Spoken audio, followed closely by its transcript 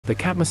The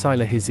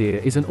Katmerciler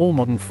HIZIR is an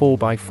all-modern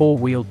 4x4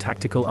 wheeled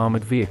tactical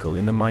armored vehicle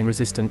in the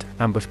mine-resistant,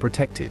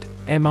 ambush-protected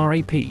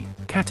MRAP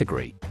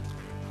category.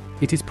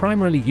 It is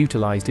primarily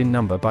utilized in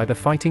number by the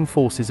fighting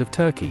forces of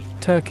Turkey.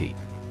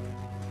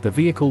 The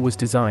vehicle was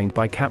designed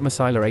by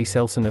Katmerciler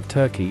Aselsan of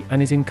Turkey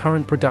and is in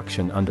current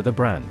production under the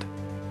brand.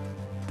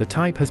 The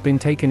type has been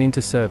taken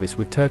into service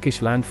with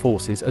Turkish land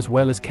forces as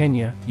well as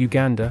Kenya,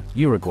 Uganda,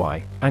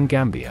 Uruguay, and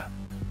Gambia.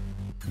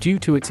 Due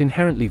to its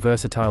inherently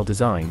versatile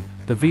design,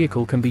 the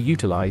vehicle can be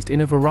utilized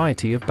in a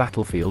variety of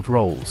battlefield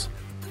roles.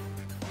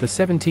 The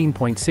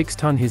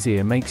 17.6-ton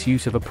HIZIR makes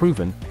use of a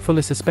proven,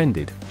 fully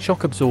suspended,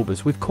 shock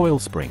absorbers with coil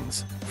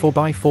springs,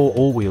 4x4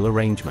 all-wheel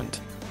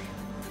arrangement.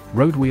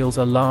 Road wheels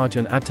are large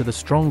and add to the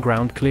strong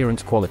ground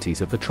clearance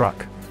qualities of the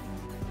truck.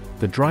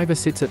 The driver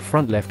sits at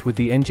front left with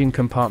the engine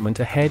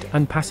compartment ahead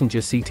and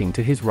passenger seating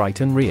to his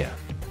right and rear.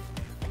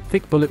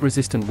 Thick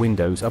bullet-resistant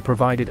windows are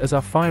provided as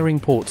are firing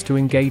ports to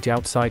engage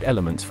outside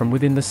elements from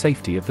within the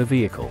safety of the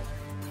vehicle.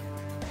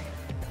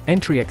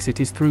 Entry-exit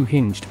is through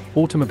hinged,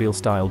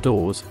 automobile-style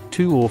doors,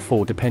 2 or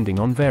 4 depending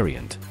on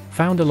variant,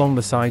 found along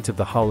the sides of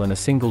the hull, and a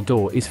single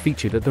door is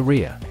featured at the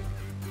rear.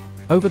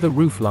 Over the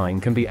roof line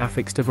can be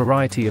affixed a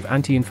variety of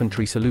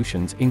anti-infantry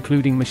solutions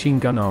including machine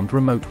gun-armed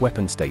remote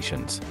weapon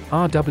stations,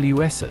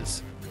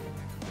 RWSs.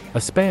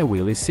 A spare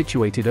wheel is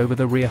situated over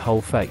the rear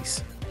hull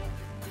face.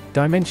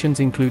 Dimensions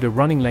include a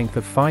running length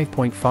of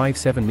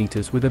 5.57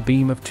 meters with a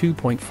beam of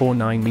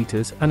 2.49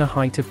 meters and a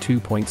height of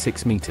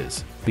 2.6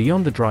 meters.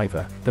 Beyond the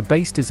driver, the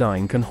base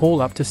design can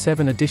haul up to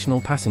 7 additional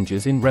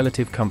passengers in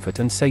relative comfort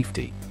and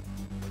safety.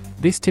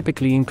 This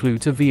typically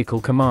includes a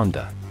vehicle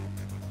commander.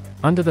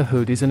 Under the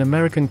hood is an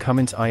American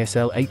Cummins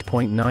ISL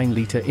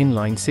 8.9-liter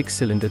inline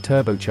 6-cylinder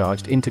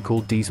turbocharged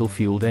intercooled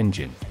diesel-fueled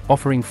engine,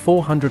 offering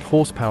 400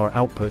 horsepower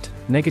output,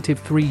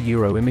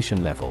 -3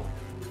 emission level.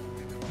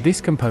 This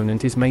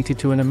component is mated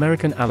to an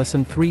American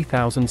Allison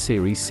 3000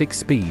 series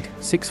 6-speed,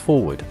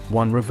 6-forward,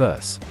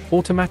 1-reverse,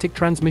 automatic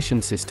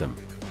transmission system.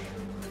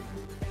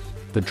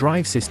 The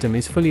drive system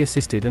is fully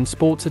assisted and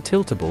sports a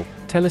tiltable,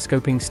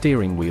 telescoping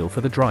steering wheel for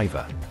the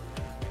driver.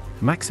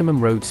 Maximum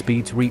road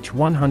speeds reach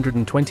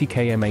 120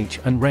 km/h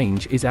and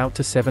range is out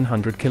to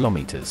 700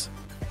 km.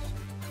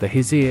 The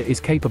HIZIR is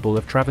capable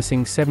of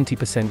traversing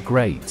 70%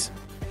 grades.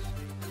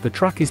 The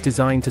truck is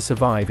designed to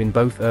survive in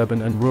both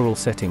urban and rural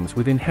settings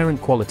with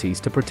inherent qualities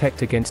to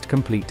protect against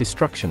complete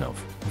destruction of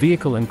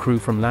vehicle and crew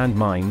from land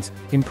mines,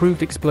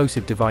 improved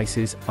explosive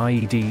devices,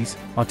 IEDs,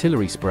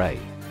 artillery spray,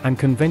 and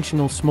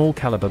conventional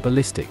small-caliber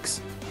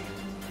ballistics.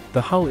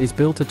 The hull is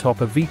built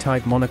atop a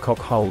V-type monocoque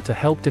hull to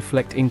help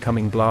deflect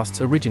incoming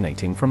blasts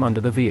originating from under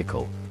the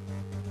vehicle.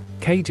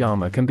 Cage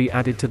armor can be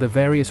added to the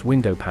various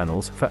window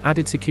panels for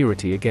added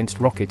security against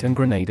rocket and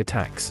grenade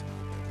attacks.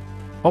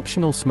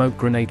 Optional smoke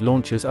grenade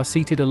launchers are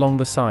seated along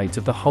the sides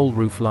of the hull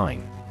roof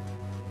line.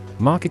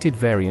 Marketed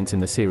variants in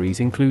the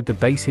series include the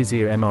base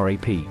HIZIR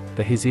MRAP,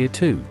 the HIZIR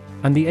 2,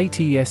 and the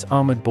ATES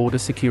Armored Border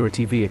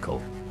Security Vehicle.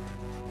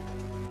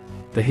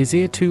 The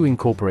HIZIR 2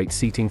 incorporates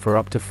seating for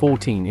up to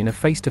 14 in a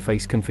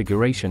face-to-face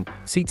configuration,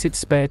 seats its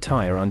spare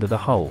tire under the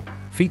hull,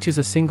 features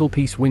a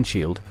single-piece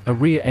windshield, a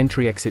rear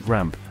entry-exit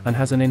ramp, and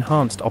has an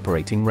enhanced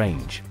operating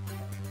range.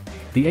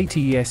 The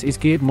ATES is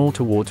geared more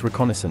towards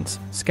reconnaissance,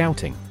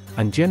 scouting,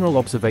 and general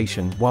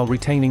observation while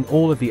retaining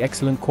all of the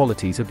excellent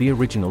qualities of the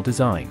original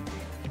design.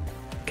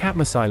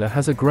 Katmerciler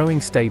has a growing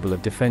stable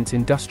of defense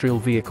industrial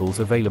vehicles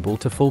available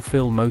to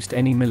fulfill most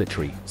any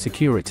military,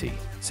 security,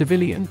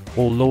 civilian,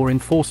 or law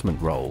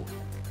enforcement role.